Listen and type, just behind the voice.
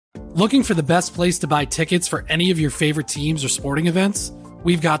Looking for the best place to buy tickets for any of your favorite teams or sporting events?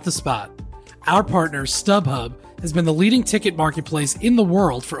 We've got the spot. Our partner, StubHub, has been the leading ticket marketplace in the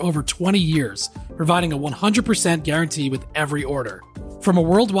world for over 20 years, providing a 100% guarantee with every order. From a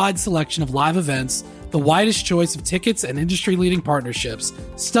worldwide selection of live events, the widest choice of tickets and industry-leading partnerships,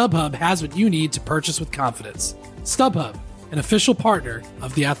 StubHub has what you need to purchase with confidence. StubHub, an official partner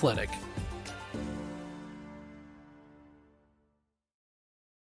of The Athletic.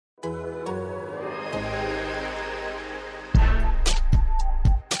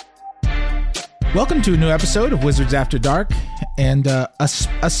 Welcome to a new episode of Wizards After Dark, and a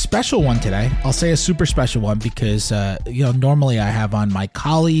special one today. I'll say a super special one because, normally I have on my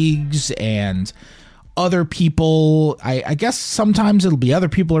colleagues and other people. I guess sometimes it'll be other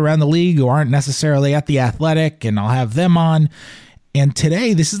people around the league who aren't necessarily at The Athletic, and I'll have them on. And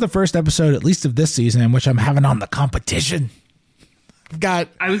today, this is the first episode, at least of this season, in which I'm having on the competition.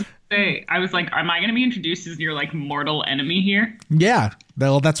 I was like, am I going to be introduced as your mortal enemy here? Yeah,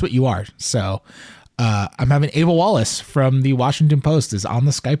 well, that's what you are. So I'm having Ava Wallace from the Washington Post is on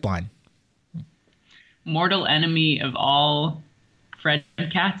the Skype line. Mortal enemy of all Fred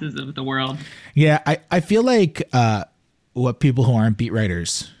Katz's of the world. Yeah, I feel like what people who aren't beat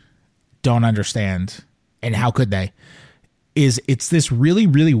writers don't understand, and how could they, is it's this really,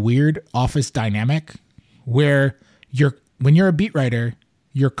 really weird office dynamic where when you're a beat writer,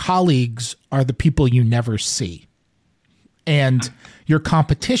 your colleagues are the people you never see. And your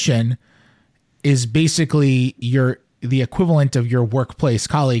competition is basically the equivalent of your workplace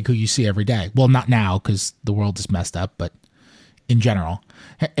colleague who you see every day. Well, not now because the world is messed up, but in general.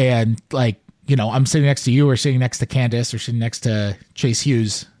 And I'm sitting next to you, or sitting next to Candace, or sitting next to Chase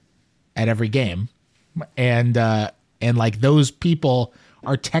Hughes at every game. And those people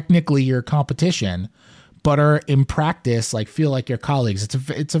are technically your competition, but are in practice feel like your colleagues.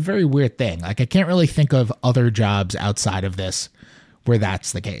 It's a very weird thing. I can't really think of other jobs outside of this where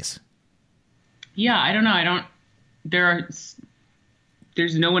that's the case. Yeah, I don't know. There's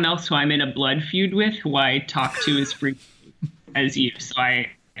no one else who I'm in a blood feud with who I talk to as frequently as you.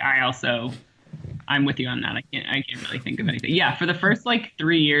 So I'm with you on that. I can't really think of anything. Yeah, for the first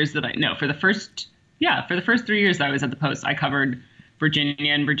 3 years for the first 3 years I was at the Post, I covered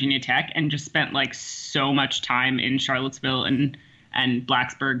Virginia and Virginia Tech, and just spent so much time in Charlottesville and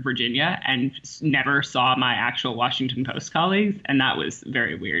Blacksburg, Virginia, and never saw my actual Washington Post colleagues. And that was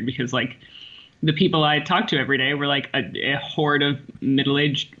very weird because the people I talked to every day were a horde of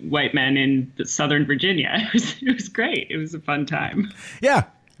middle-aged white men in Southern Virginia. It was great. It was a fun time. Yeah.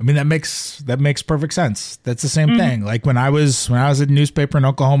 I mean, that makes perfect sense. That's the same thing. When I was at a newspaper in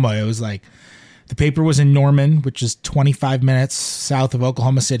Oklahoma, it was the paper was in Norman, which is 25 minutes south of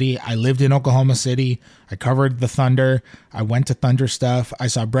Oklahoma City. I lived in Oklahoma City. I covered the Thunder. I went to Thunder stuff. I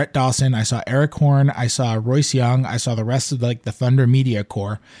saw Brett Dawson. I saw Eric Horn. I saw Royce Young. I saw the rest of the Thunder media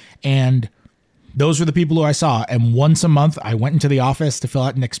corps. And those were the people who I saw. And once a month, I went into the office to fill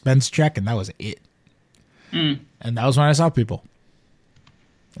out an expense check, and that was it. And that was when I saw people.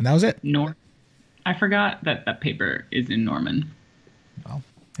 And that was it. I forgot that paper is in Norman. Well,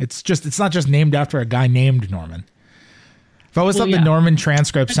 it's not just named after a guy named Norman. I've always thought the Norman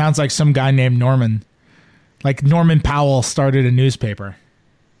transcript sounds like some guy named Norman. Like Norman Powell started a newspaper.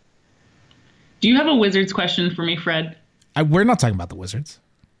 Do you have a Wizards question for me, Fred? We're not talking about the Wizards.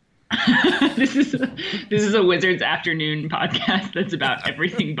 This is a Wizards afternoon podcast that's about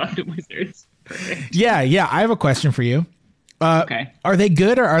everything but the Wizards. Perfect. Yeah. I have a question for you. Okay. Are they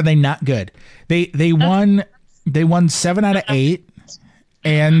good or are they not good? They won 7 out of 8.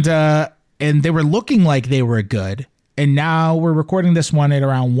 And they were looking like they were good. And now we're recording this one at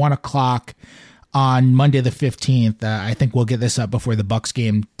around 1:00 on Monday the 15th. I think we'll get this up before the Bucks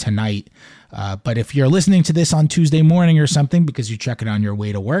game tonight. But if you're listening to this on Tuesday morning or something because you check it on your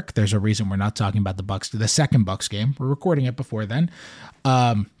way to work, there's a reason we're not talking about the second Bucks game. We're recording it before then.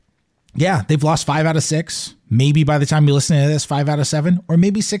 They've lost 5 out of 6. Maybe by the time you listen to this, 5 out of 7, or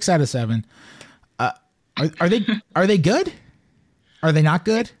maybe 6 out of 7. Are they good? Are they not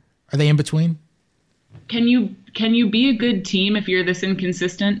good? Are they in between? Can you be a good team if you're this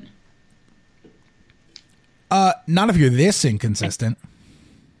inconsistent? Not if you're this inconsistent.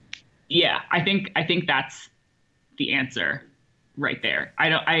 Yeah, I think that's the answer right there.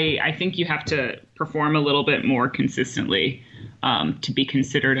 I think you have to perform a little bit more consistently to be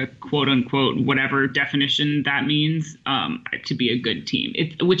considered a quote unquote whatever definition that means to be a good team.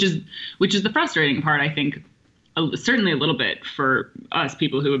 Which is the frustrating part, I think. Certainly a little bit for us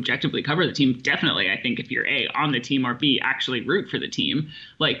people who objectively cover the team. Definitely, I think if you're A, on the team, or B, actually root for the team,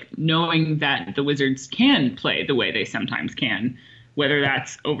 knowing that the Wizards can play the way they sometimes can whether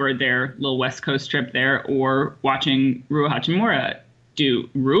that's over their little West Coast trip there or watching Rua Hachimura do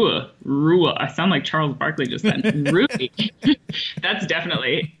Rua. I sound like Charles Barkley just then. Rui. That's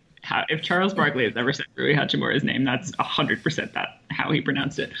definitely how, if Charles Barkley has ever said Rui Hachimura's name, that's 100% that how he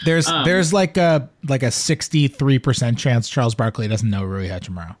pronounced it. There's like a 63% chance Charles Barkley doesn't know Rui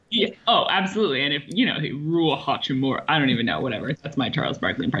Hachimura. Yeah. Oh, absolutely. And if Rua Hachimura, I don't even know. Whatever. That's my Charles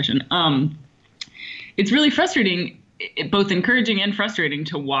Barkley impression. It's really frustrating, both encouraging and frustrating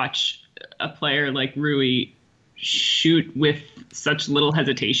to watch a player like Rui shoot with such little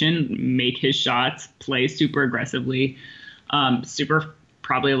hesitation, make his shots, play super aggressively. Super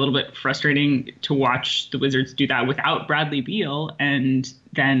probably a little bit frustrating to watch the Wizards do that without Bradley Beal, and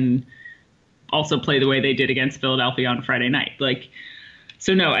then also play the way they did against Philadelphia on Friday night.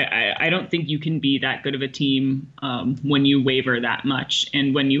 So no, I don't think you can be that good of a team when you waver that much,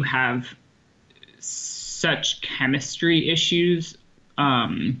 and when you have such chemistry issues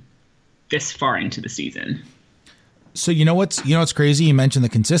this far into the season. So you know what's crazy? You mentioned the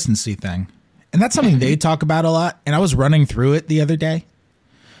consistency thing, and that's something they talk about a lot. And I was running through it the other day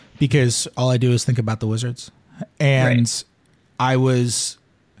because all I do is think about the Wizards, and right. I was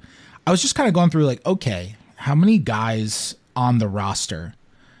just kind of going through like, okay, how many guys on the roster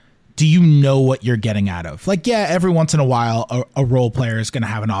do you know what you're getting out of? Like, yeah, every once in a while, a role player is going to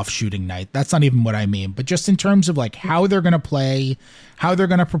have an off shooting night. That's not even what I mean, but just in terms of like how they're going to play, how they're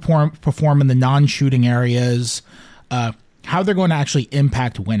going to perform in the non-shooting areas. How they're going to actually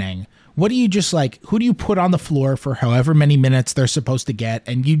impact winning. What do you just like, who do you put on the floor for however many minutes they're supposed to get?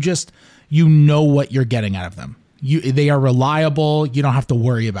 And you know what you're getting out of them. They are reliable. You don't have to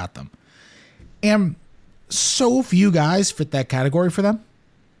worry about them. And so few guys fit that category for them.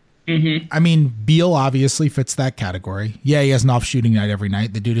 Mm-hmm. I mean, Beal obviously fits that category. Yeah, he has an off shooting night every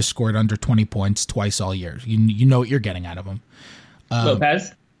night. The dude has scored under 20 points twice all year. You know what you're getting out of him.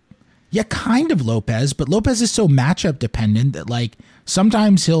 Lopez? Yeah, kind of Lopez, but Lopez is so matchup dependent that like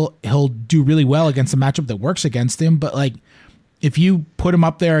sometimes he'll do really well against a matchup that works against him, but like if you put him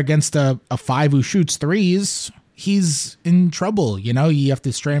up there against a 5 who shoots threes, he's in trouble. You have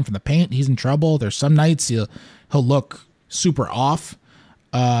to stray him from the paint. He's in trouble. There's some nights he'll look super off.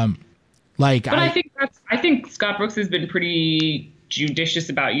 I think Scott Brooks has been pretty judicious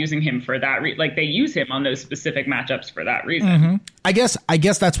about using him for that. They use him on those specific matchups for that reason. Mm-hmm. I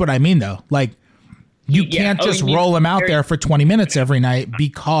guess that's what I mean though. Like you can't just roll him out there for 20 minutes every night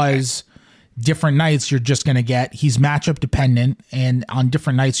because different nights you're just going to get, he's matchup dependent, and on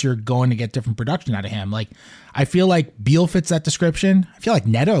different nights you're going to get different production out of him. Like I feel like Beal fits that description. I feel like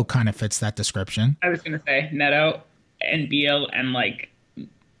Neto kind of fits that description. I was going to say Neto and Beal and like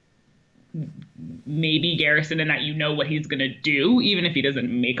maybe Garrison, in that what he's going to do. Even if he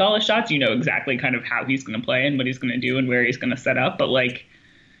doesn't make all the shots, exactly kind of how he's going to play and what he's going to do and where he's going to set up. But like,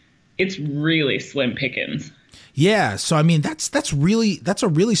 it's really slim pickings. Yeah. So, I mean, that's a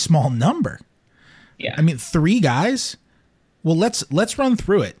really small number. Yeah. I mean, 3 guys. Well, let's run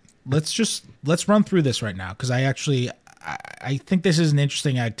through it. Let's run through this right now. Cause I think this is an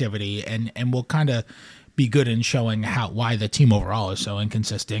interesting activity, and we'll kind of be good in showing why the team overall is so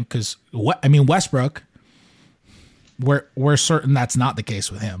inconsistent. Because Westbrook, we're certain that's not the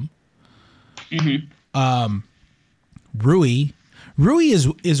case with him. Mm-hmm. Rui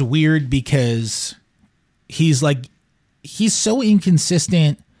is weird because he's so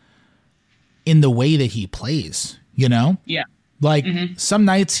inconsistent in the way that he plays. Yeah. Like some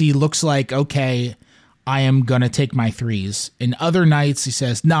nights he looks like, okay, I am gonna take my threes, and other nights he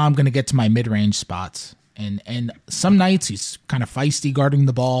says, no, I'm gonna get to my mid-range spots. And some nights he's kind of feisty guarding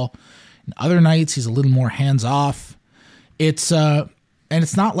the ball, and other nights he's a little more hands off. It's and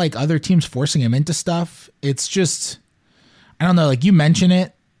it's not like other teams forcing him into stuff. It's just, I don't know. Like you mention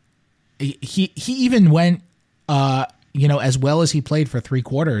it, he even went as well as he played for 3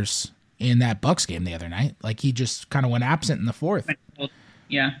 quarters in that Bucks game the other night. Like he just kind of went absent in the 4th.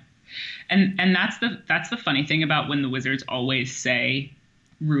 Yeah, and that's the funny thing about when the Wizards always say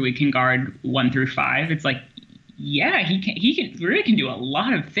Rui can guard 1 through 5. It's like, yeah, Rui can do a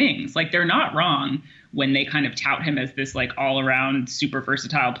lot of things. Like they're not wrong when they kind of tout him as this like all around super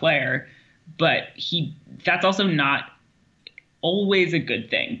versatile player, but that's also not always a good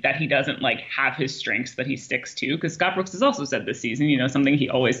thing that he doesn't like have his strengths that he sticks to. Because Scott Brooks has also said this season, something he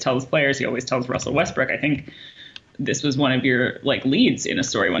always tells players, he always tells Russell Westbrook. I think this was one of your like leads in a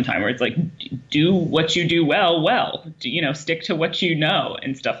story one time where it's like, do what you do well, stick to what you know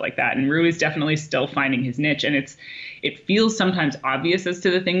and stuff like that. And Rui is definitely still finding his niche, and it feels sometimes obvious as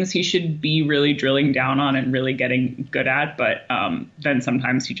to the things he should be really drilling down on and really getting good at. But then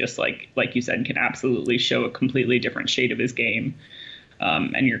sometimes he just like you said, can absolutely show a completely different shade of his game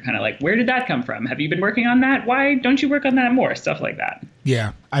And you're kind of like, where did that come from? Have you been working on that? Why don't you work on that more? Stuff like that.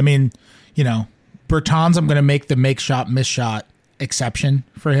 Yeah. I mean, Bertans, I'm going to make the make shot, miss shot exception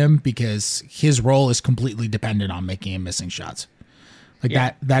for him because his role is completely dependent on making and missing shots.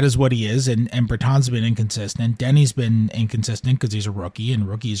 Like that is what he is. And Bertans been inconsistent. Denny's been inconsistent because he's a rookie and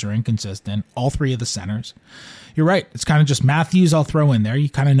rookies are inconsistent. All three of the centers. You're right. It's kind of just Matthews I'll throw in there. You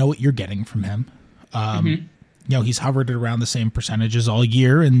kind of know what you're getting from him. He's hovered at around the same percentages all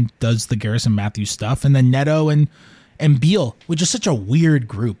year and does the Garrison Matthews stuff. And then Neto and Beal, which is such a weird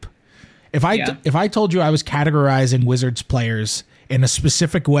group. If I told you I was categorizing Wizards players in a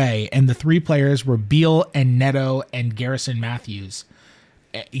specific way and the three players were Beal and Neto and Garrison Matthews,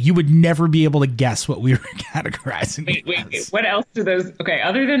 you would never be able to guess what we were categorizing. Wait. What else do those? Okay,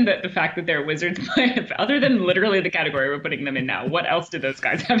 other than the fact that they're Wizards players, other than literally the category we're putting them in now, what else do those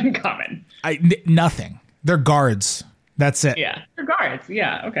guys have in common? Nothing. They're guards. That's it. Yeah, they're guards.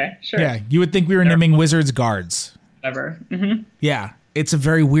 Yeah. Okay. Sure. Yeah, you would think we were naming Wizards guards. Whatever. Mm-hmm. Yeah, it's a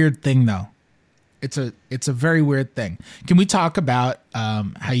very weird thing, though. It's a very weird thing. Can we talk about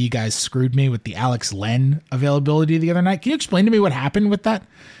how you guys screwed me with the Alex Len availability the other night? Can you explain to me what happened with that?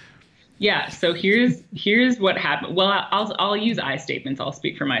 Yeah. So here's what happened. Well, I'll use I statements. I'll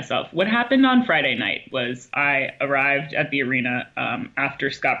speak for myself. What happened on Friday night was I arrived at the arena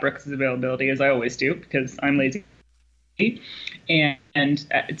after Scott Brooks' availability, as I always do, because I'm lazy. And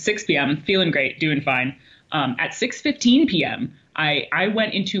at 6 p.m., feeling great, doing fine. At 6:15 p.m., I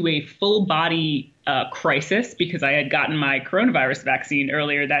went into a full body crisis because I had gotten my coronavirus vaccine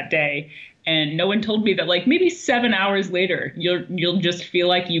earlier that day. And no one told me that like maybe 7 hours later, you'll just feel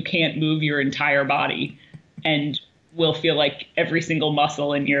like you can't move your entire body and will feel like every single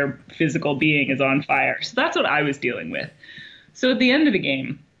muscle in your physical being is on fire. So that's what I was dealing with. So at the end of the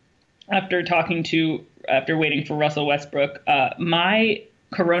game, after waiting for Russell Westbrook, my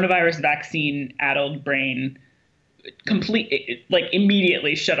coronavirus vaccine addled brain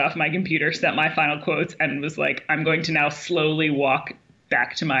immediately shut off my computer, sent my final quotes, and was like, I'm going to now slowly walk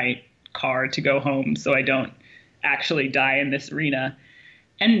back to my car to go home so I don't actually die in this arena.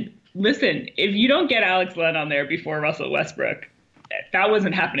 And listen, if you don't get Alex Len on there before Russell Westbrook, that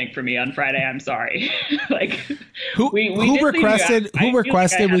wasn't happening for me on Friday. I'm sorry. Who requested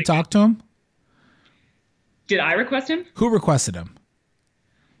we talk to him? Did I request him? Who requested him?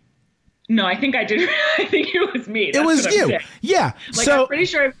 No, I think I did. I think it was me. It was you. Yeah. I'm pretty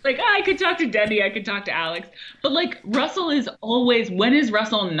sure I was like, I could talk to Denny. I could talk to Alex. But Russell is always, when is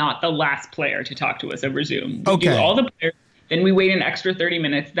Russell not the last player to talk to us over Zoom? We do all the players. Then we wait an extra 30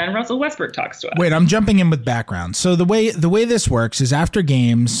 minutes. Then Russell Westbrook talks to us. Wait, I'm jumping in with background. So the way this works is after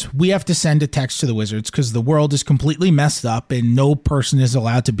games, we have to send a text to the Wizards because the world is completely messed up and no person is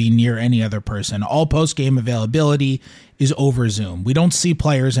allowed to be near any other person. All post-game availability is over Zoom. We don't see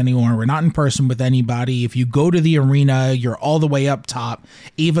players anymore. We're not in person with anybody. If you go to the arena, you're all the way up top.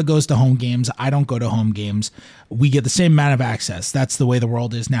 Ava goes to home games. I don't go to home games. We get the same amount of access. That's the way the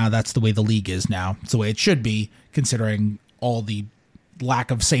world is now. That's the way the league is now. It's the way it should be, considering all the lack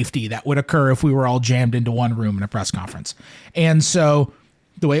of safety that would occur if we were all jammed into one room in a press conference. And so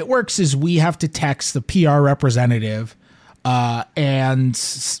the way it works is we have to text the PR representative and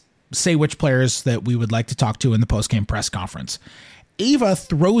say which players that we would like to talk to in the post-game press conference. Ava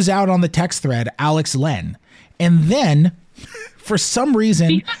throws out on the text thread Alex Len. And then, for some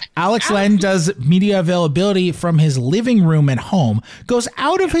reason, Alex Len does media availability from his living room at home, goes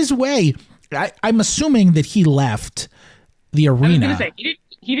out of his way. I'm assuming that he left the arena. I was going to say,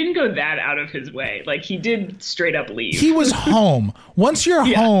 he didn't go that out of his way. He did straight up leave. He was home. Once you're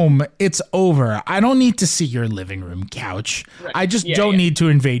home, it's over. I don't need to see your living room couch. Right. I just don't need to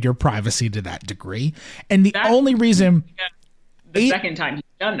invade your privacy to that degree. And the only reason... The second time he's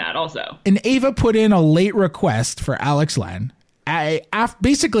done that also. And Ava put in a late request for Alex Len.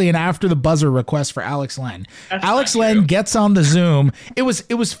 Basically an after the buzzer request for Alex Len. That's Alex Len gets on the Zoom. It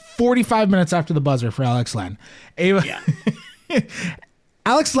was 45 minutes after the buzzer for Alex Len.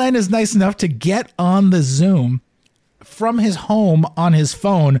 Alex Len is nice enough to get on the Zoom from his home on his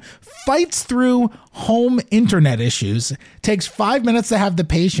phone, fights through home internet issues, takes 5 minutes to have the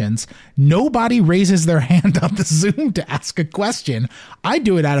patience. Nobody raises their hand on the Zoom to ask a question. I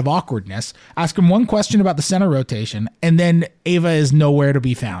do it out of awkwardness. Ask him one question about the center rotation, and then Ava is nowhere to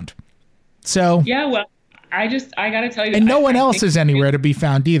be found. So yeah, well, I got to tell you. And no one else is anywhere to be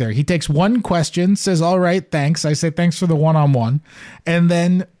found either. He takes one question, says, all right, thanks. I say, thanks for the one-on-one. And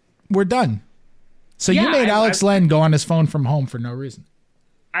then we're done. So you made Alex Len go on his phone from home for no reason.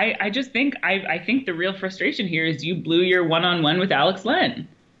 I just think, I think the real frustration here is you blew your one-on-one with Alex Len.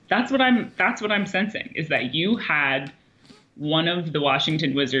 That's what I'm sensing, is that you had one of the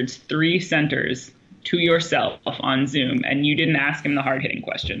Washington Wizards' 3 centers to yourself on Zoom, and you didn't ask him the hard-hitting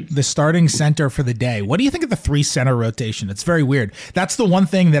questions. The starting center for the day. What do you think of the 3 center rotation? It's very weird. That's the one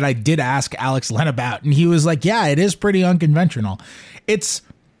thing that I did ask Alex Len about, and he was like, yeah, it is pretty unconventional.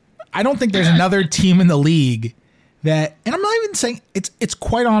 I don't think there's another team in the league that, and I'm not even saying, it's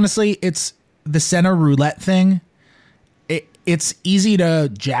quite honestly, it's the center roulette thing. It's easy to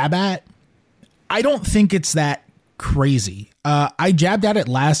jab at. I don't think it's that crazy. I jabbed at it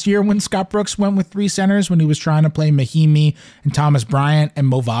last year when Scott Brooks went with 3 centers when he was trying to play Mahimi and Thomas Bryant and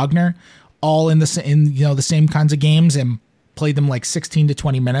Mo Wagner all in the same kinds of games, and played them like 16 to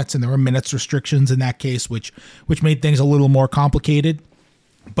 20 minutes, and there were minutes restrictions in that case, which made things a little more complicated.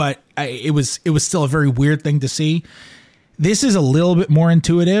 But it was still a very weird thing to see. This is a little bit more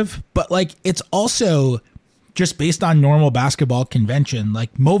intuitive, but like it's also just based on normal basketball convention.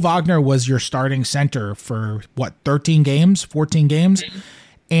 Like Mo Wagner was your starting center for 13 games, 14 games.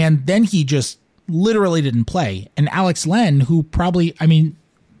 And then he just literally didn't play. And Alex Len, who probably,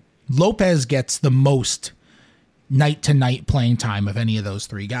 Lopez gets the most night to night playing time of any of those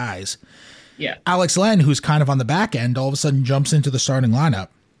 3 guys. Yeah. Alex Len, who's kind of on the back end, all of a sudden jumps into the starting lineup.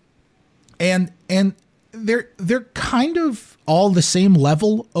 And they're kind of all the same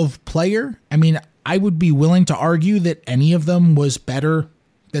level of player. I would be willing to argue that any of them was better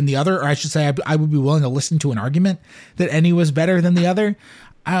than the other, or I should say I would be willing to listen to an argument that any was better than the other.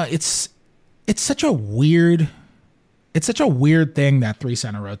 It's such a weird thing, that 3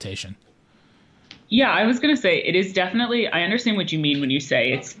 center rotation. Yeah, I was going to say it is definitely, I understand what you mean when you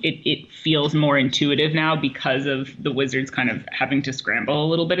say it feels more intuitive now because of the Wizards kind of having to scramble a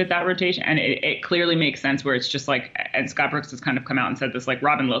little bit at that rotation. And it clearly makes sense where it's just like, and Scott Brooks has kind of come out and said this, like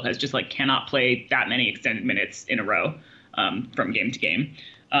Robin Lopez just like cannot play that many extended minutes in a row from game to game.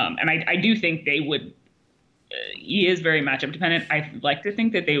 And I do think they would, he is very matchup dependent. I like to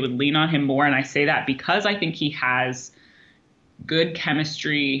think that they would lean on him more. And I say that because I think he has good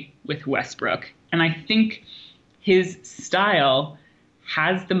chemistry with Westbrook. And I think his style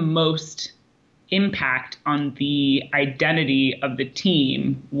has the most impact on the identity of the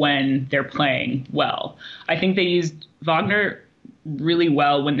team when they're playing well. I think they used Wagner really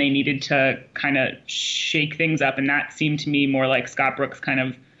well when they needed to kind of shake things up. And that seemed to me more like Scott Brooks kind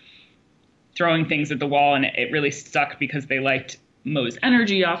of throwing things at the wall. And it really stuck because they liked Mo's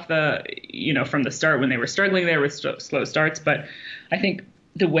energy off from the start when they were struggling there with slow starts. But I think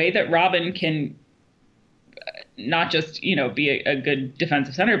the way that Robin can not just, be a good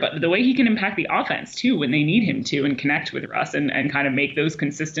defensive center, but the way he can impact the offense too when they need him to, and connect with Russ and kind of make those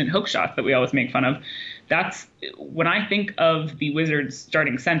consistent hook shots that we always make fun of. That's when I think of the Wizards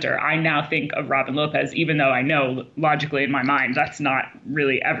starting center, I now think of Robin Lopez, even though I know logically in my mind that's not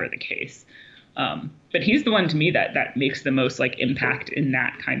really ever the case. But he's the one to me that makes the most like impact in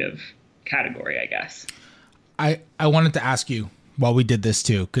that kind of category, I guess. I wanted to ask you while we did this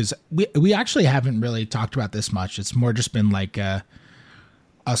too, because we actually haven't really talked about this much. It's more just been like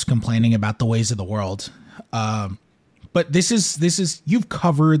us complaining about the ways of the world. But this is you've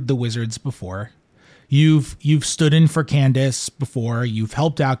covered the Wizards before. You've stood in for Candace before. You've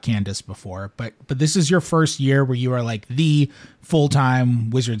helped out Candace before. But this is your first year where you are like the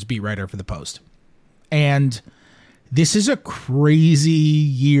full-time Wizards beat writer for the Post. And this is a crazy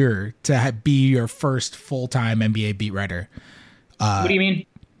year to be your first full-time NBA beat writer. What do you mean?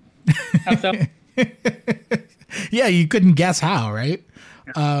 How so? Yeah, you couldn't guess how, right?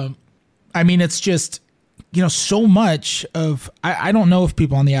 It's just, so much of, I don't know if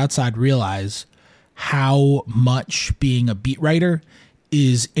people on the outside realize how much being a beat writer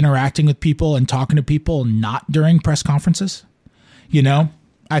is interacting with people and talking to people not during press conferences.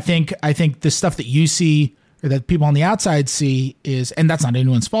 I think the stuff that you see or that people on the outside see is, and that's not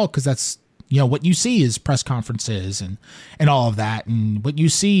anyone's fault because that's, what you see is press conferences and all of that. And what you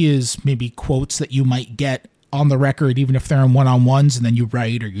see is maybe quotes that you might get on the record, even if they're in one-on-ones, and then you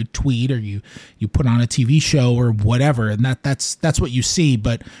write or you tweet or you put on a TV show or whatever. And that's what you see.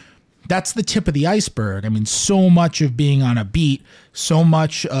 But that's the tip of the iceberg. So much of being on a beat, so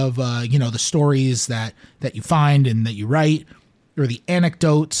much of, the stories that you find and that you write, or the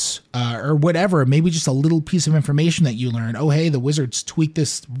anecdotes, or whatever, maybe just a little piece of information that you learn. Oh, hey, the Wizards tweaked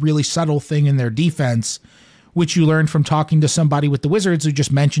this really subtle thing in their defense, which you learned from talking to somebody with the Wizards who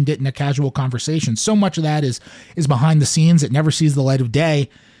just mentioned it in a casual conversation. So much of that is behind the scenes. It never sees the light of day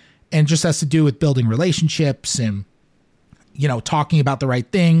and just has to do with building relationships and, talking about the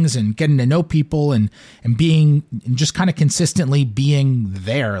right things and getting to know people and being and just kind of consistently being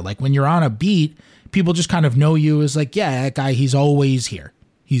there. Like when you're on a beat, people just kind of know you as like, yeah, that guy, he's always here.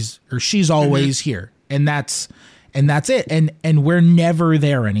 He's or she's always here. And that's and that's it. And we're never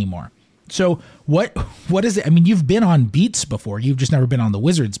there anymore. So what is it? I mean, you've been on beats before. You've just never been on the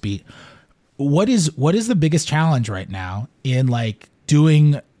Wizards beat. What is the biggest challenge right now in like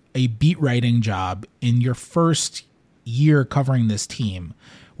doing a beat writing job in your first year covering this team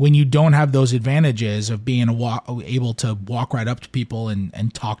when you don't have those advantages of being able to walk right up to people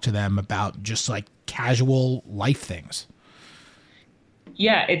and talk to them about just like casual life things?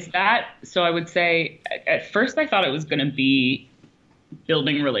 Yeah, it's that. So I would say at first I thought it was going to be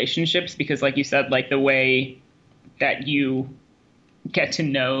building relationships because, like you said, like the way that you get to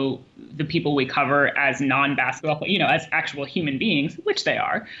know the people we cover as non-basketball, as actual human beings, which they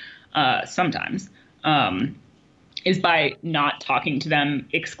are sometimes, is by not talking to them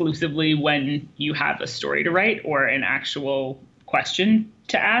exclusively when you have a story to write or an actual question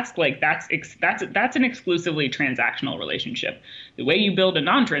to ask. Like that's an exclusively transactional relationship. The way you build a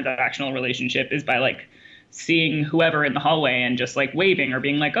non-transactional relationship is by like seeing whoever in the hallway and just like waving or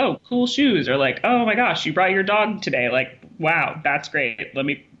being like, oh, cool shoes, or like, oh my gosh, you brought your dog today. Like, wow, that's great. Let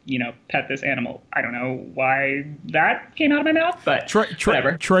me, pet this animal. I don't know why that came out of my mouth, but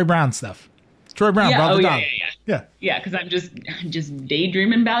whatever. Troy Brown stuff. Troy Brown brought the dog. Yeah, because I'm just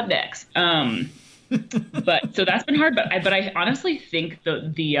daydreaming about decks. But so that's been hard. But I honestly think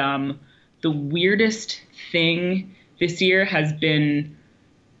the weirdest thing this year has been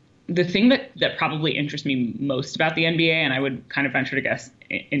the thing that probably interests me most about the NBA, and I would kind of venture to guess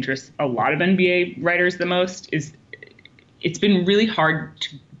interests a lot of NBA writers the most, is it's been really hard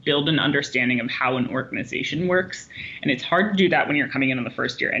to build an understanding of how an organization works. And it's hard to do that when you're coming in on the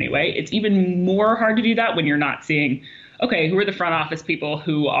first year anyway. It's even more hard to do that when you're not seeing, okay, who are the front office people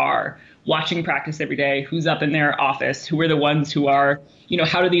who are watching practice every day, who's up in their office, who are the ones who are,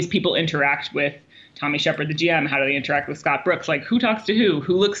 how do these people interact with Tommy Shepard, the GM? How do they interact with Scott Brooks? Like, who talks to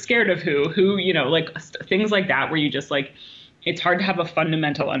who looks scared of who, like things like that, where you just like, it's hard to have a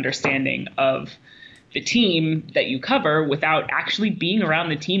fundamental understanding of the team that you cover without actually being around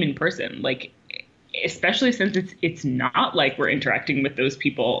the team in person. Like, especially since it's not like we're interacting with those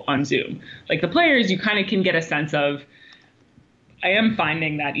people on Zoom. Like the players, you kind of can get a sense of. I am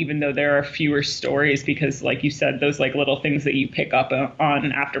finding that even though there are fewer stories, because like you said, those like little things that you pick up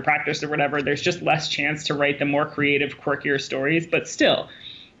on after practice or whatever, there's just less chance to write the more creative, quirkier stories. But still,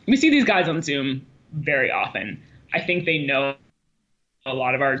 we see these guys on Zoom very often. I think they know a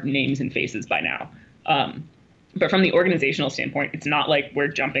lot of our names and faces by now. But from the organizational standpoint, it's not like we're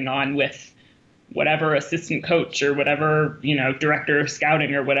jumping on with whatever assistant coach or whatever, director of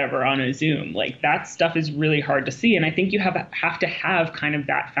scouting or whatever on a Zoom. Like that stuff is really hard to see. And I think you have to have kind of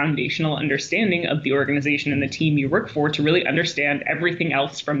that foundational understanding of the organization and the team you work for to really understand everything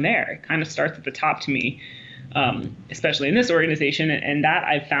else from there. It kind of starts at the top to me, especially in this organization. And that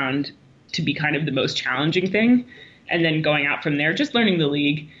I've found to be kind of the most challenging thing. And then going out from there, just learning the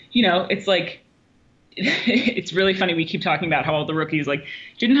league, it's like, it's really funny. We keep talking about how all the rookies like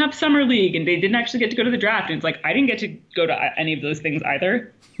didn't have summer league and they didn't actually get to go to the draft. And it's like, I didn't get to go to any of those things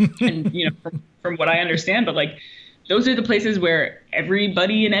either. And, from what I understand, but like, those are the places where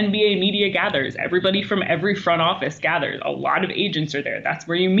everybody in NBA media gathers. Everybody from every front office gathers. A lot of agents are there. That's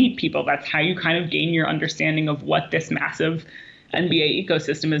where you meet people. That's how you kind of gain your understanding of what this massive NBA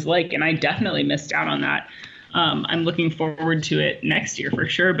ecosystem is like. And I definitely missed out on that. I'm looking forward to it next year for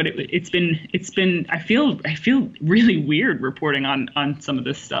sure, but it's been I feel really weird reporting on some of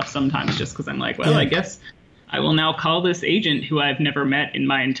this stuff sometimes, just because I'm like, well, I guess I will now call this agent who I've never met in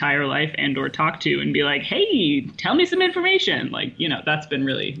my entire life and or talk to and be like, hey, tell me some information. Like, that's been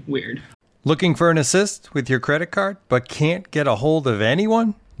really weird. Looking for an assist with your credit card but can't get a hold of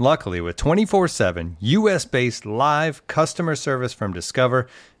anyone? Luckily, with 24/7 US-based live customer service from Discover,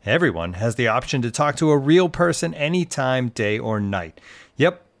 everyone has the option to talk to a real person anytime, day or night.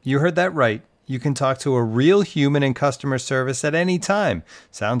 Yep, you heard that right. You can talk to a real human in customer service at any time.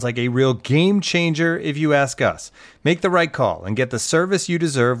 Sounds like a real game changer if you ask us. Make the right call and get the service you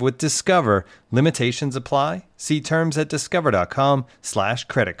deserve with Discover. Limitations apply. See terms at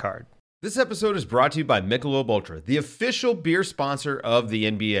discover.com/creditcard. This episode is brought to you by Michelob Ultra, the official beer sponsor of the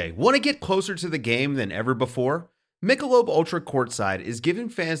NBA. Want to get closer to the game than ever before? Michelob Ultra Courtside is giving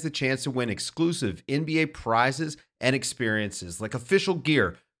fans the chance to win exclusive NBA prizes and experiences like official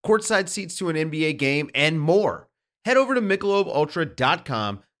gear, courtside seats to an NBA game, and more. Head over to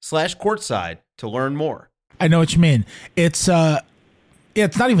MichelobUltra.com/courtside to learn more. I know what you mean. It's not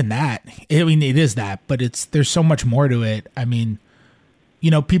even that. I mean, it is that, but there's so much more to it. I mean,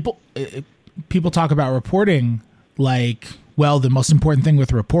 people talk about reporting like, well, the most important thing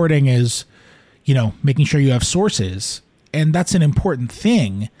with reporting is, making sure you have sources. And that's an important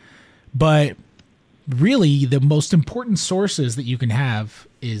thing. But really the most important sources that you can have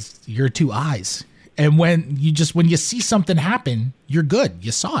is your two eyes. And when you see something happen, you're good.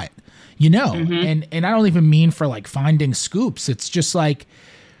 You saw it, and I don't even mean for like finding scoops. It's just like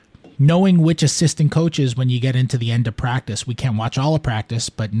knowing which assistant coaches, when you get into the end of practice, we can't watch all of practice,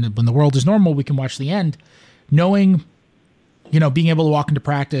 but when the world is normal, we can watch the end. Knowing, being able to walk into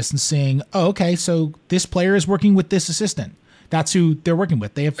practice and seeing, oh, okay, so this player is working with this assistant. That's who they're working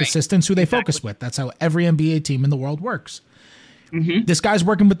with. They have assistants who they focus with. That's how every NBA team in the world works. Mm-hmm. This guy's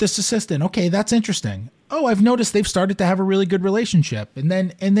working with this assistant. Okay, that's interesting. Oh, I've noticed they've started to have a really good relationship. And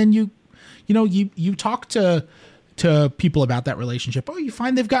then you talk to people about that relationship. Oh, you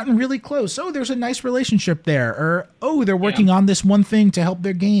find they've gotten really close. Oh, there's a nice relationship there. Or, oh, they're working on this one thing to help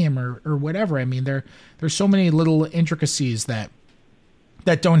their game or whatever. I mean, there's so many little intricacies that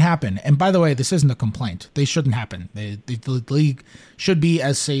don't happen. And by the way, this isn't a complaint. They shouldn't happen. The league should be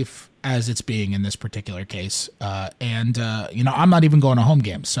as safe as it's being in this particular case. I'm not even going to home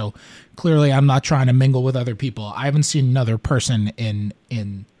games. So clearly I'm not trying to mingle with other people. I haven't seen another person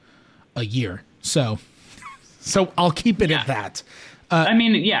in a year. So I'll keep it at that.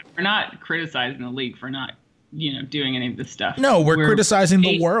 We're not criticizing the league for not, doing any of this stuff. No, we're criticizing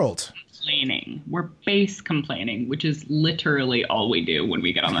the world. We're base complaining, which is literally all we do when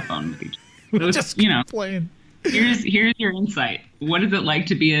we get on the phone with each other. Just complain. Here's your insight. What is it like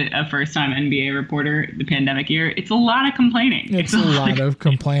to be a first-time NBA reporter the pandemic year? It's a lot of complaining. It's a lot of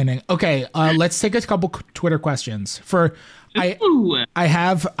complaining. Okay, let's take a couple Twitter questions. I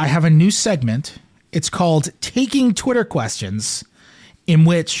have a new segment. It's called Taking Twitter Questions, in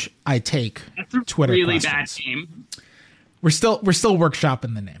which I take Twitter really questions. Bad name. We're still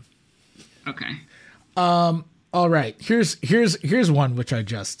workshopping the name. Okay. All right. Here's one which I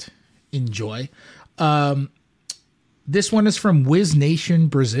just enjoy. This one is from Wiz Nation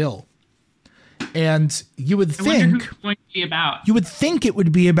Brazil, and you would think who's going to be about. You would think it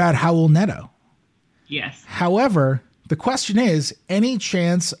would be about Raul Neto. Yes. However, the question is, any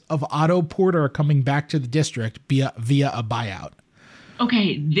chance of Otto Porter coming back to the district via a buyout?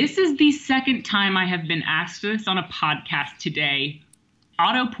 Okay, this is the second time I have been asked this on a podcast today.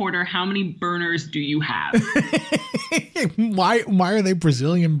 Otto Porter, how many burners do you have? Why are they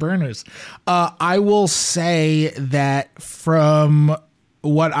Brazilian burners? I will say that from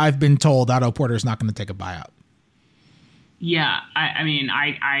what I've been told, Otto Porter is not going to take a buyout. Yeah,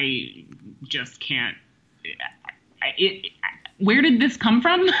 I just can't. Where did this come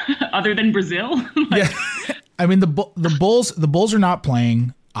from, other than Brazil? Yeah, I mean the Bulls are not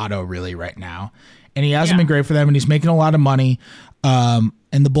playing Otto really right now, and he hasn't been great for them, and he's making a lot of money.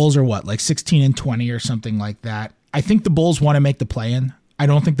 And the Bulls are what, like 16-20 or something like that. I think the Bulls want to make the play-in. I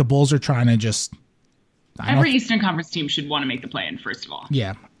don't think the Bulls are trying to just. Every Eastern Conference team should want to make the play-in, first of all.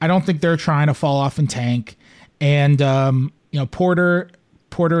 Yeah, I don't think they're trying to fall off and tank. And Porter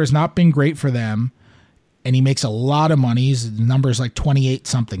has not been great for them, and he makes a lot of money. His number's like 28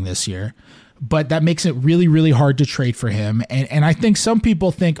 something this year, but that makes it really, really hard to trade for him. And I think some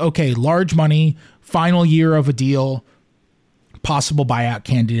people think, okay, large money, final year of a deal, possible buyout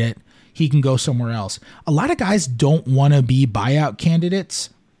candidate, he can go somewhere else. A lot of guys don't want to be buyout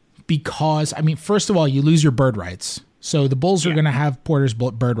candidates because, first of all, you lose your bird rights. So the Bulls are going to have Porter's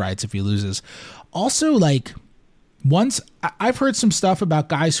bird rights if he loses. Also, once I've heard some stuff about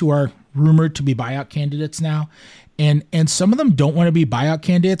guys who are rumored to be buyout candidates now, and some of them don't want to be buyout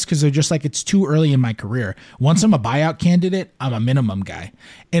candidates because they're just like, it's too early in my career. Once I'm a buyout candidate, I'm a minimum guy.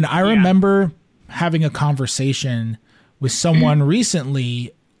 And I remember having a conversation with someone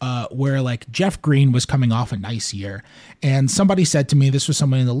recently where Jeff Green was coming off a nice year, and somebody said to me, this was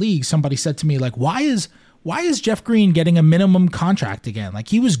someone in the league, somebody said to me, why is Jeff Green getting a minimum contract again?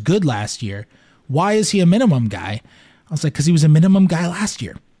 He was good last year. Why is he a minimum guy? I was like, because he was a minimum guy last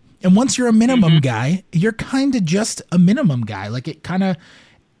year. And once you're a minimum guy, you're kind of just a minimum guy.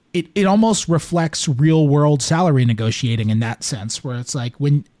 It almost reflects real world salary negotiating in that sense, where it's like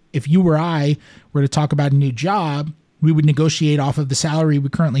if you or I were to talk about a new job, we would negotiate off of the salary we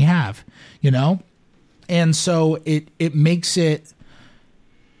currently have, And so it makes it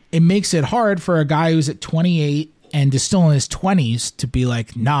hard for a guy who's at 28 and is still in his 20s to be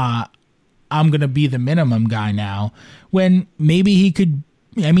like, nah, I'm going to be the minimum guy now, when maybe he could.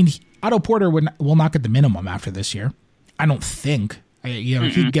 Otto Porter will not get the minimum after this year. I don't think. He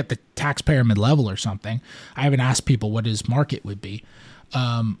could get the taxpayer mid-level or something. I haven't asked people what his market would be.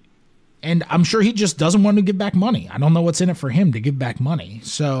 And I'm sure he just doesn't want to give back money. I don't know what's in it for him to give back money.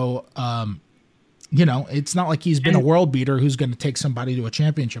 So, it's not like he's been a world beater who's going to take somebody to a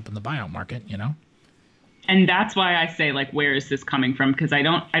championship in the buyout market, And that's why I say, where is this coming from? Because I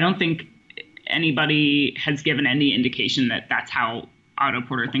don't think anybody has given any indication that that's how Otto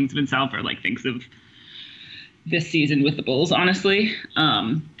Porter thinks of himself or like thinks of this season with the Bulls, honestly.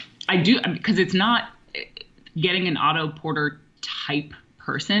 I do, because it's not getting an Otto Porter type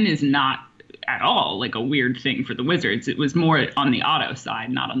person is not at all like a weird thing for the Wizards. It was more on the Otto side,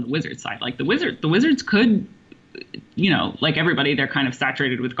 not on the Wizards side. Like the Wizards could, like everybody, they're kind of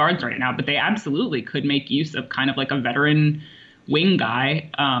saturated with guards right now, but they absolutely could make use of kind of like a veteran wing guy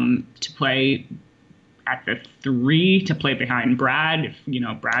to play at the 3, to play behind Brad.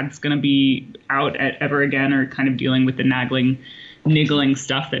 If, Brad's going to be out ever again or kind of dealing with the niggling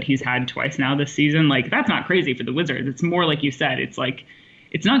stuff that he's had twice now this season, like that's not crazy for the Wizards. It's more like you said, it's like,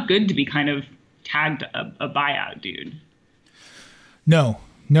 it's not good to be kind of tagged a buyout dude. No,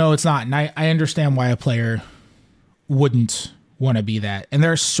 it's not. And I understand why a player wouldn't want to be that. And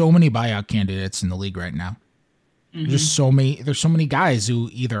there are so many buyout candidates in the league right now. Mm-hmm. There's so many guys who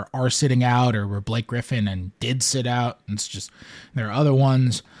either are sitting out or were Blake Griffin and did sit out. And it's just, there are other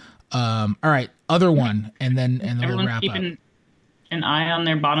ones. All right. Other one. And then we'll wrap keeping up. An eye on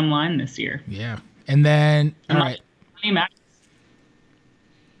their bottom line this year. Yeah. And then, all right.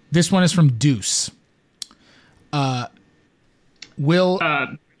 This one is from Deuce. Bradley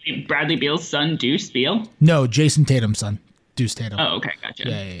Beal's son, Deuce Beal? No, Jason Tatum's son, Deuce Tatum. Oh, okay, gotcha.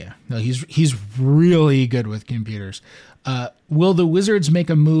 Yeah. No, he's really good with computers. Will the Wizards make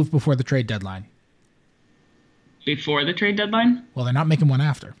a move before the trade deadline? Before the trade deadline? Well, they're not making one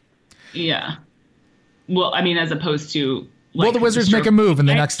after. Yeah. Well, I mean, as opposed to... Will the Wizards make a move in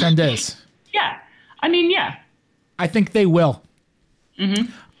the next 10 days? Yeah. I mean, yeah. I think they will.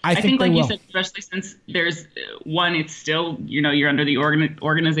 Mm-hmm. I think like you said, especially since there's one, it's still, you're under the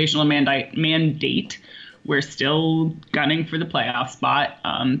organizational mandate. We're still gunning for the playoff spot.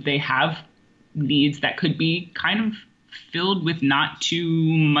 They have needs that could be kind of filled with not too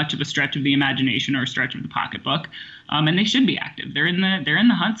much of a stretch of the imagination or a stretch of the pocketbook. And they should be active. They're in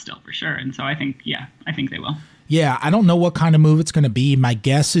the hunt still for sure. And so I think they will. Yeah. I don't know what kind of move it's going to be. My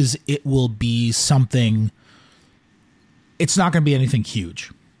guess is it will be something. It's not going to be anything huge.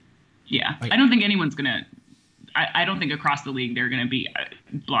 Yeah, I don't think anyone's going to – I don't think across the league there are going to be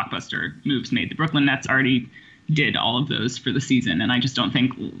blockbuster moves made. The Brooklyn Nets already did all of those for the season, and I just don't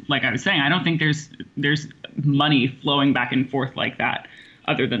think – like I was saying, I don't think there's money flowing back and forth like that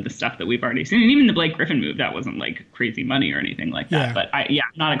other than the stuff that we've already seen. And even the Blake Griffin move, that wasn't like crazy money or anything like that. Yeah. But I'm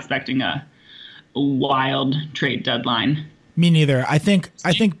not expecting a wild trade deadline. Me neither. I think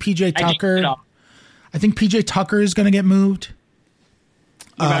PJ Tucker – I think PJ Tucker is going to get moved.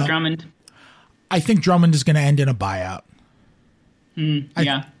 What about Drummond? I think Drummond is going to end in a buyout.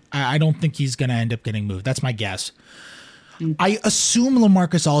 Yeah. I don't think he's going to end up getting moved. That's my guess. I assume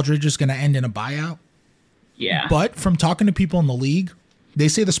LaMarcus Aldridge is going to end in a buyout. Yeah. But from talking to people in the league, they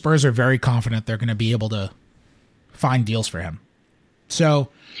say the Spurs are very confident they're going to be able to find deals for him. So,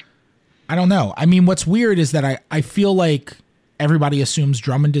 I don't know. I mean, what's weird is that I feel like everybody assumes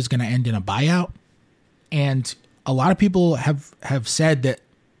Drummond is going to end in a buyout. And a lot of people have said that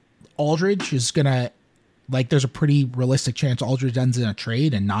Aldridge is going to, like, there's a pretty realistic chance Aldridge ends in a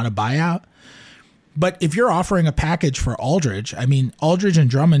trade and not a buyout. But if you're offering a package for Aldridge, I mean, Aldridge and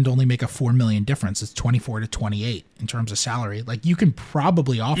Drummond only make a $4 million difference. It's 24 to 28 in terms of salary. Like, you can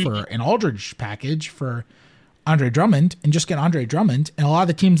probably offer an Aldridge package for Andre Drummond and just get Andre Drummond. And a lot of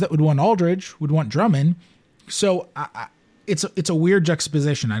the teams that would want Aldridge would want Drummond. So it's a weird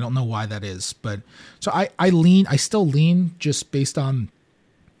juxtaposition. I don't know why that is, but so I still lean just based on,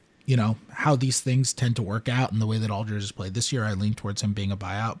 how these things tend to work out and the way that Aldridge has played this year. I lean towards him being a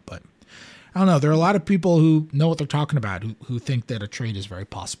buyout, but I don't know. There are a lot of people who know what they're talking about who think that a trade is very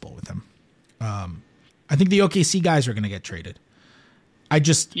possible with him. I think the OKC guys are going to get traded. I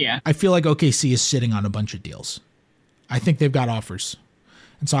feel like OKC is sitting on a bunch of deals. I think they've got offers.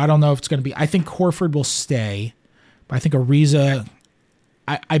 And so I don't know if it's going to be, I think Horford will stay. I think Ariza,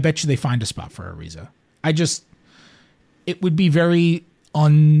 I bet you they find a spot for Ariza. It would be very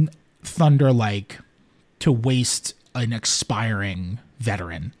un-Thunder-like to waste an expiring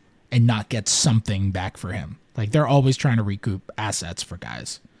veteran and not get something back for him. Like, they're always trying to recoup assets for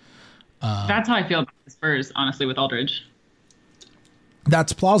guys. That's how I feel about the Spurs, honestly, with Aldridge.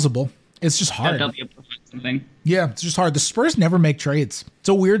 That's plausible. It's just hard. They'll be able to find something. Yeah, it's just hard. The Spurs never make trades. It's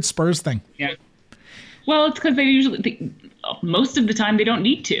a weird Spurs thing. Yeah. Well, it's because most of the time they don't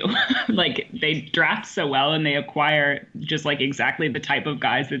need to. Like, they draft so well and they acquire just like exactly the type of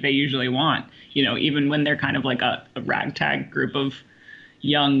guys that they usually want. Even when they're kind of like a ragtag group of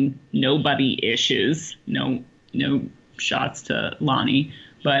young nobody-ishes. No shots to Lonnie,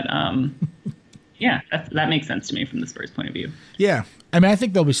 but Yeah, that makes sense to me from the Spurs point of view. Yeah, I mean, I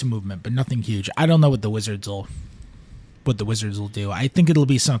think there'll be some movement, but nothing huge. I don't know what the Wizards will do. I think it'll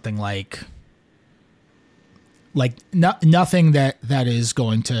be something like nothing that is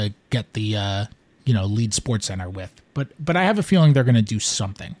going to get the lead Sports Center with. But I have a feeling they're going to do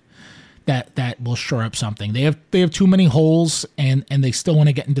something that will shore up something. They have too many holes, and they still want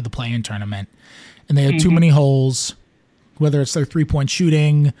to get into the play-in tournament, and they have too many holes, whether it's their 3-point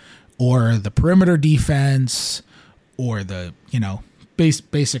shooting or the perimeter defense or the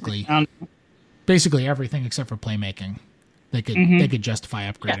basically everything except for playmaking. They could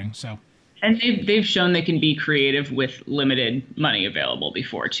justify upgrading. Yeah. So. And they've shown they can be creative with limited money available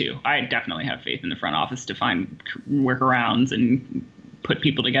before too. I definitely have faith in the front office to find workarounds and put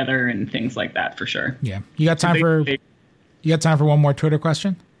people together and things like that for sure. Yeah, you got time for one more Twitter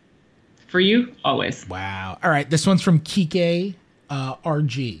question? For you, always. Wow. All right, this one's from Kike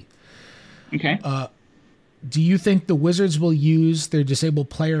RG. Okay. Do you think the Wizards will use their disabled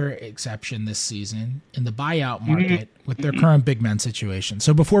player exception this season in the buyout market with their current big man situation?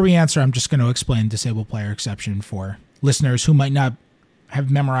 So before we answer, I'm just going to explain disabled player exception for listeners who might not have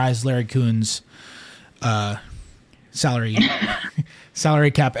memorized Larry Kuhn's salary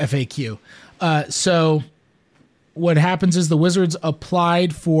cap FAQ. So what happens is the Wizards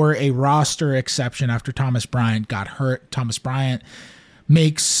applied for a roster exception after Thomas Bryant got hurt. Thomas Bryant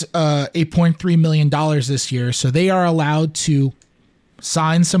makes $8.3 million this year, so they are allowed to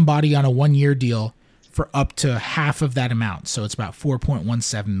sign somebody on a 1-year deal for up to half of that amount. So it's about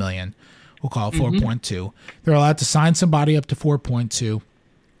 $4.17 million. We'll call it 4.2. They're allowed to sign somebody up to 4.2,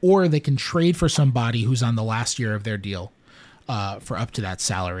 or they can trade for somebody who's on the last year of their deal for up to that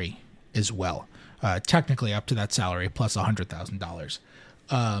salary as well. Technically up to that salary plus $100,000.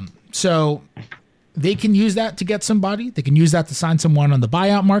 So they can use that to get somebody. They can use that to sign someone on the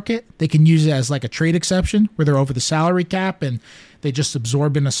buyout market. They can use it as like a trade exception where they're over the salary cap and they just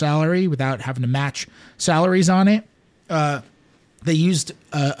absorb in a salary without having to match salaries on it. They used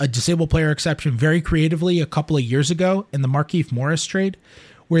a disabled player exception very creatively a couple of years ago in the Markieff Morris trade,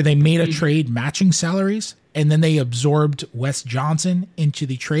 where they made a trade matching salaries, and then they absorbed Wes Johnson into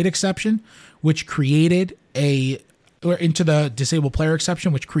the trade exception, which created into the disabled player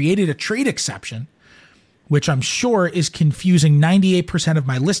exception, which created a trade exception, which I'm sure is confusing 98% of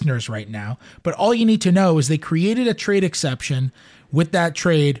my listeners right now. But all you need to know is they created a trade exception with that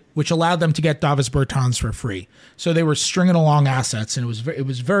trade, which allowed them to get Davis Bertans for free. So they were stringing along assets, and it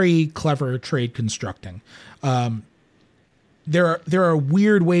was very clever trade constructing. There are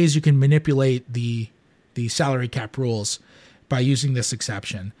weird ways you can manipulate the salary cap rules by using this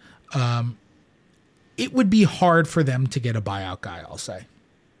exception. It would be hard for them to get a buyout guy, I'll say.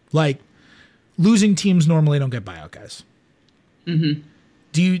 Like, losing teams normally don't get buyout guys. Mm-hmm.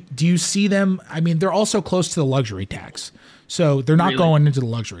 Do you see them? I mean, they're also close to the luxury tax. So they're not going into the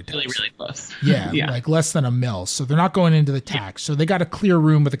luxury tax. Really, really close. Yeah, like less than $1 million. So they're not going into the tax. So they got to clear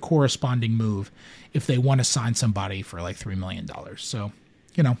room with a corresponding move if they want to sign somebody for like $3 million. So,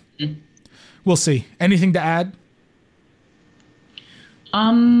 we'll see. Anything to add?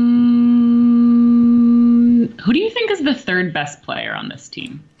 Who do you think is the third best player on this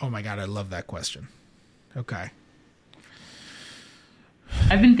team? Oh my God, I love that question. Okay.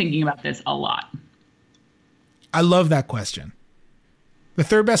 I've been thinking about this a lot. I love that question. The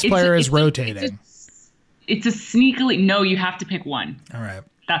third best player is rotating. It's a sneakily... No, you have to pick one. All right.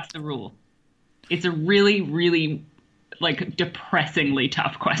 That's the rule. It's a really, really, depressingly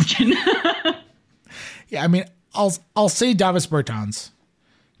tough question. Yeah, I mean, I'll say Davis Bertans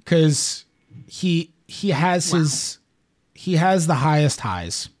because he has he has the highest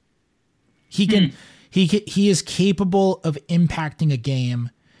highs. He is capable of impacting a game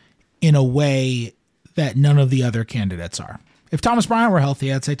in a way that none of the other candidates are. If Thomas Bryant were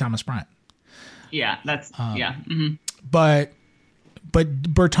healthy, I'd say Thomas Bryant. Yeah, that's yeah. Mm-hmm. But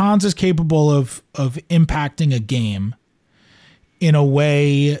Bertans is capable of impacting a game in a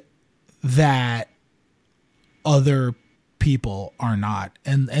way that other people are not.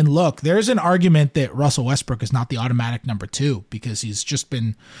 And look, there's an argument that Russell Westbrook is not the automatic number 2 because he's just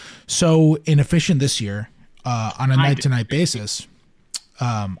been so inefficient this year on a night-to-night basis.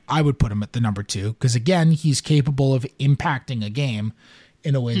 I would put him at the number 2 because, again, he's capable of impacting a game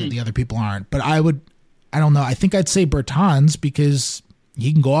in a way that the other people aren't. But I don't know. I think I'd say Bertans because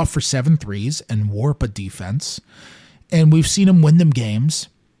he can go off for 7 threes and warp a defense. And we've seen him win them games.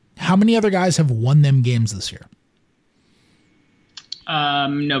 How many other guys have won them games this year?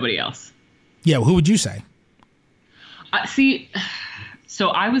 Nobody else. Yeah, who would you say? See, so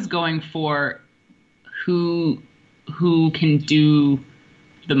I was going for who can do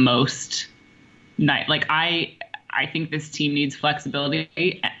the most night. Like I think this team needs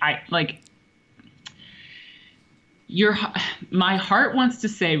flexibility. My heart wants to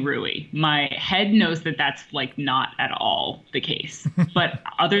say Rui. My head knows that that's like not at all the case. But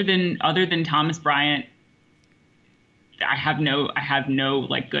other than Thomas Bryant, I have no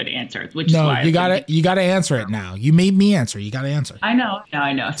like good answer. Which is why you gotta answer it now. You made me answer. You gotta answer. I know.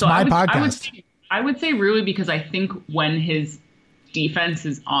 So my podcast. I would say Rui because I think when his defense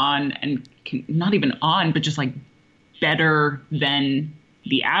is on and not even on, but just like better than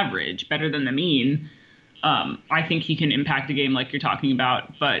the average, better than the mean. I think he can impact a game like you're talking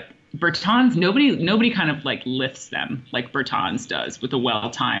about, but Bertans, nobody kind of like lifts them like Bertans does with a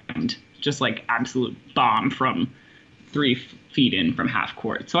well-timed, just like absolute bomb from 3 feet in from half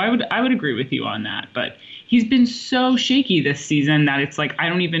court. So I would agree with you on that, but he's been so shaky this season that it's like,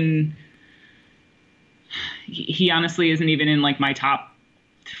 he honestly isn't even in like my top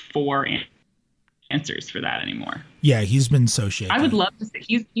 4 answers for that anymore. Yeah, he's been so shaky. I would love to say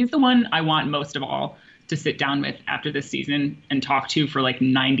he's the one I want most of all to sit down with after this season and talk to for like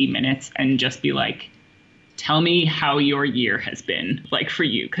 90 minutes and just be like, tell me how your year has been like for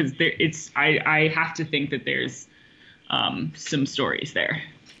you. Cause I have to think that there's some stories there.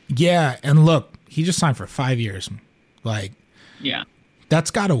 Yeah. And look, he just signed for 5 years. Like, yeah, that's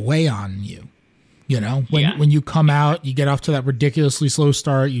got to weigh on you. You know, when you come out, you get off to that ridiculously slow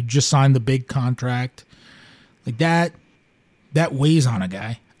start, you just signed the big contract like that weighs on a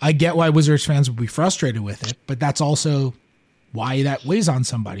guy. I get why Wizards fans would be frustrated with it, but that's also why that weighs on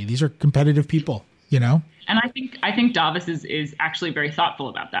somebody. These are competitive people, you know? And I think Davis is actually very thoughtful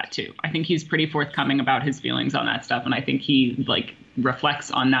about that too. I think he's pretty forthcoming about his feelings on that stuff, and I think he like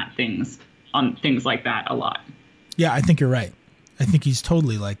reflects on things like that a lot. Yeah, I think you're right. I think he's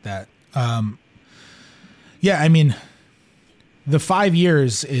totally like that. Yeah, I mean, the 5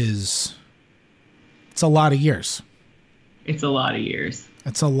 years it's a lot of years. It's a lot of years.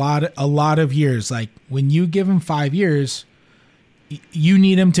 It's a lot of years. Like when you give him 5 years, you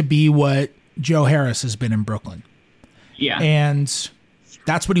need him to be what Joe Harris has been in Brooklyn. Yeah. And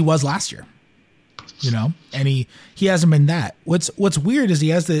that's what he was last year. You know? And he hasn't been that. What's weird is he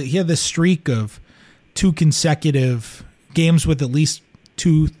had this streak of 2 consecutive games with at least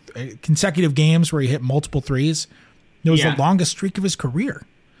 2 consecutive games where he hit multiple threes. It was the longest streak of his career.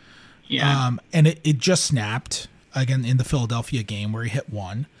 Yeah. And it just snapped again in the Philadelphia game where he hit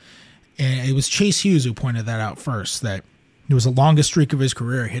 1. And it was Chase Hughes who pointed that out first, that it was the longest streak of his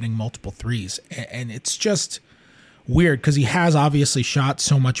career hitting multiple threes. And it's just weird because he has obviously shot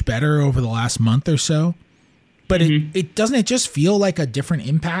so much better over the last month or so. But it doesn't just feel like a different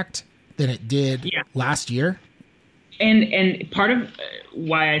impact than it did last year? And part of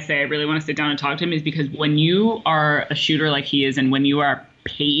why I say I really want to sit down and talk to him is because when you are a shooter like he is, and when you are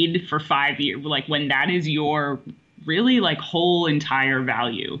paid for 5 years, like when that is your really like whole entire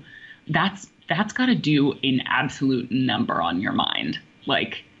value, that's got to do an absolute number on your mind.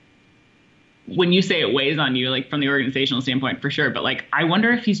 Like when you say it weighs on you, like from the organizational standpoint, for sure. But like, I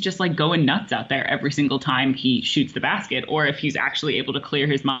wonder if he's just like going nuts out there every single time he shoots the basket, or if he's actually able to clear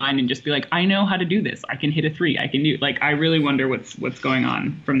his mind and just be like, I know how to do this. I can hit a 3. I can do, like, I really wonder what's going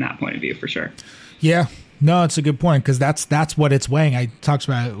on from that point of view, for sure. Yeah, no, it's a good point. Cause that's what it's weighing. I talks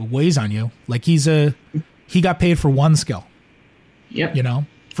about it weighs on you. Like he got paid for 1 skill. Yep. You know,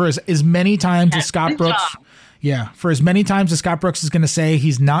 for as many times as Scott Brooks. Yeah. For as many times as Scott Brooks is going to say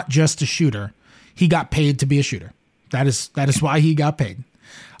he's not just a shooter, he got paid to be a shooter. That is why he got paid.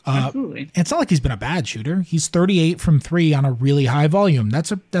 Absolutely. It's not like he's been a bad shooter. He's 38 from 3 on a really high volume.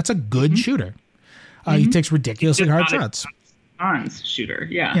 That's a good shooter. He takes ridiculously hard shots. Shooter.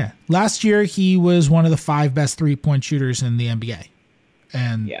 Yeah. Yeah. Last year he was one of the 5 best 3-point shooters in the NBA.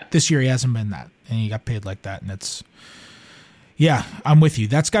 And this year he hasn't been that. And he got paid like that. And it's, yeah, I'm with you.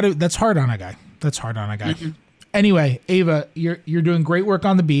 That's hard on a guy. Anyway, Ava, you're doing great work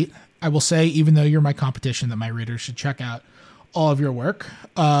on the beat. I will say, even though you're my competition, that my readers should check out all of your work.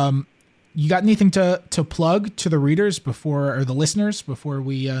 You got anything to plug to the readers or the listeners before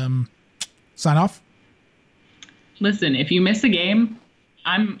we sign off? Listen, if you miss a game,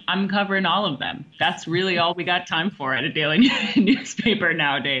 I'm covering all of them. That's really all we got time for at a daily newspaper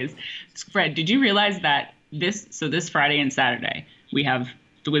nowadays. Fred, did you realize that this Friday and Saturday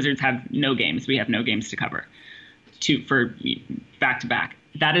the Wizards have no games. We have no games to cover for back to back.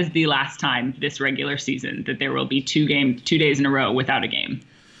 That is the last time this regular season that there will be 2 days in a row without a game.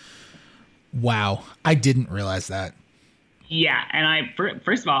 Wow. I didn't realize that. Yeah. And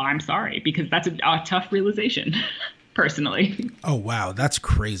first of all, I'm sorry, because that's a tough realization personally. Oh, wow. That's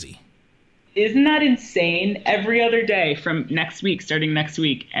crazy. Isn't that insane? Every other day from next week, starting next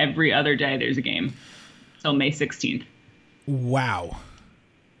week, every other day there's a game. Till May 16th. Wow.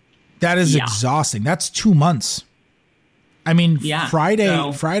 That is exhausting. That's 2 months. I mean,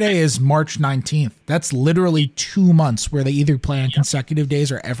 Friday is March 19th. That's literally 2 months where they either play on consecutive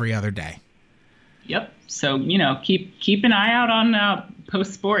days or every other day. Yep. So, keep an eye out on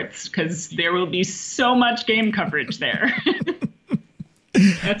Post Sports, because there will be so much game coverage there.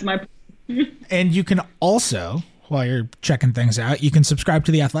 That's my... And you can also, while you're checking things out, you can subscribe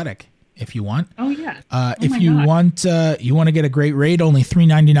to The Athletic if you want. Oh, yeah. If you want to get a great rate, only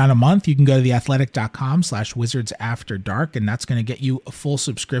 $3.99 a month, you can go to theathletic.com/wizardsafterdark, and that's going to get you a full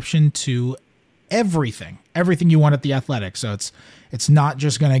subscription to everything you want at The Athletic. So it's not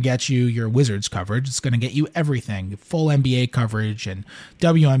just going to get you your Wizards coverage. It's going to get you everything, full NBA coverage and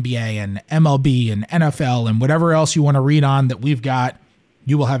WNBA and MLB and NFL and whatever else you want to read on that we've got,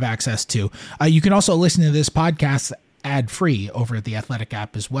 you will have access to. You can also listen to this podcast ad-free over at the Athletic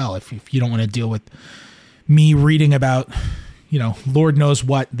app as well. If you don't want to deal with me reading about, Lord knows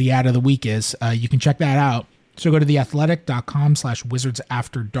what the ad of the week is, you can check that out. So go to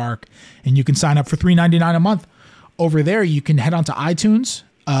theathletic.com/wizardsafterdark, and you can sign up for $3.99 a month. Over there, you can head on to iTunes.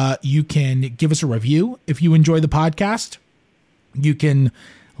 You can give us a review if you enjoy the podcast. You can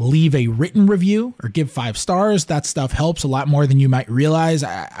leave a written review or give 5 stars. That stuff helps a lot more than you might realize.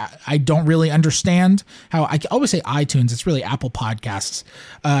 I don't really understand how, I always say iTunes, it's really Apple Podcasts.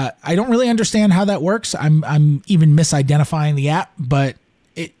 I don't really understand how that works. I'm even misidentifying the app, but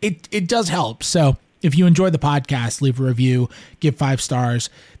it does help. So if you enjoy the podcast, leave a review, give 5 stars.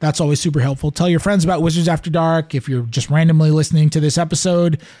 That's always super helpful. Tell your friends about Wizards After Dark. If you're just randomly listening to this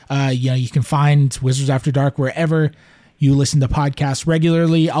episode, you can find Wizards After Dark wherever you listen to podcasts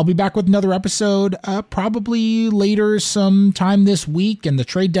regularly. I'll be back with another episode probably later sometime this week, and the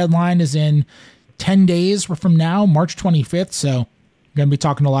trade deadline is in 10 days from now, March 25th. So I'm going to be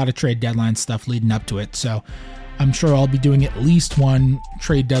talking a lot of trade deadline stuff leading up to it. So I'm sure I'll be doing at least one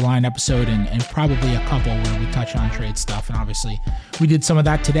trade deadline episode and probably a couple where we touch on trade stuff. And obviously we did some of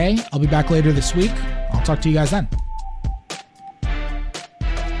that today. I'll be back later this week. I'll talk to you guys then.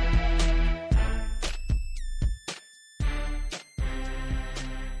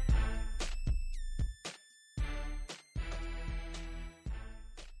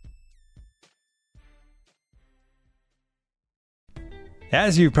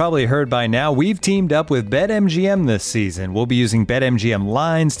 As you've probably heard by now, we've teamed up with BetMGM this season. We'll be using BetMGM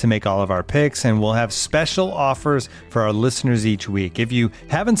lines to make all of our picks, and we'll have special offers for our listeners each week. If you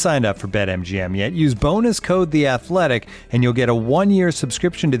haven't signed up for BetMGM yet, use bonus code THEATHLETIC, and you'll get a 1-year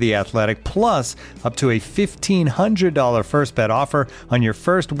subscription to The Athletic, plus up to a $1,500 first bet offer on your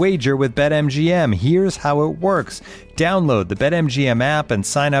first wager with BetMGM. Here's how it works. Download the BetMGM app and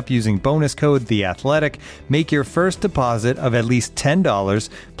sign up using bonus code THEATHLETIC. Make your first deposit of at least $10.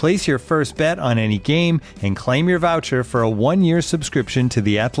 Place your first bet on any game and claim your voucher for a 1-year subscription to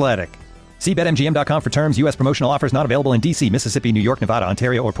The Athletic. See BetMGM.com for terms. U.S. promotional offers not available in D.C., Mississippi, New York, Nevada,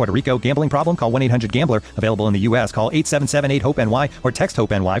 Ontario, or Puerto Rico. Gambling problem? Call 1-800-GAMBLER. Available in the U.S. Call 877-8-HOPE-NY or text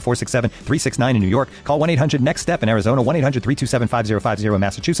HOPE-NY 467-369 in New York. Call 1-800-NEXT-STEP in Arizona. 1-800-327-5050 in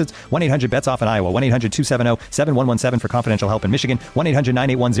Massachusetts. 1-800-BETS-OFF in Iowa. 1-800-270-7117 for confidential help in Michigan.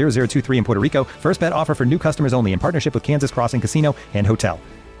 1-800-981-0023 in Puerto Rico. First bet offer for new customers only in partnership with Kansas Crossing Casino and Hotel.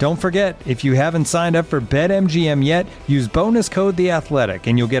 Don't forget, if you haven't signed up for BetMGM yet, use bonus code THEATHLETIC,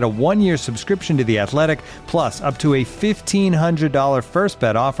 and you'll get a 1-year subscription to The Athletic, plus up to a $1,500 first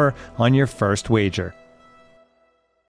bet offer on your first wager.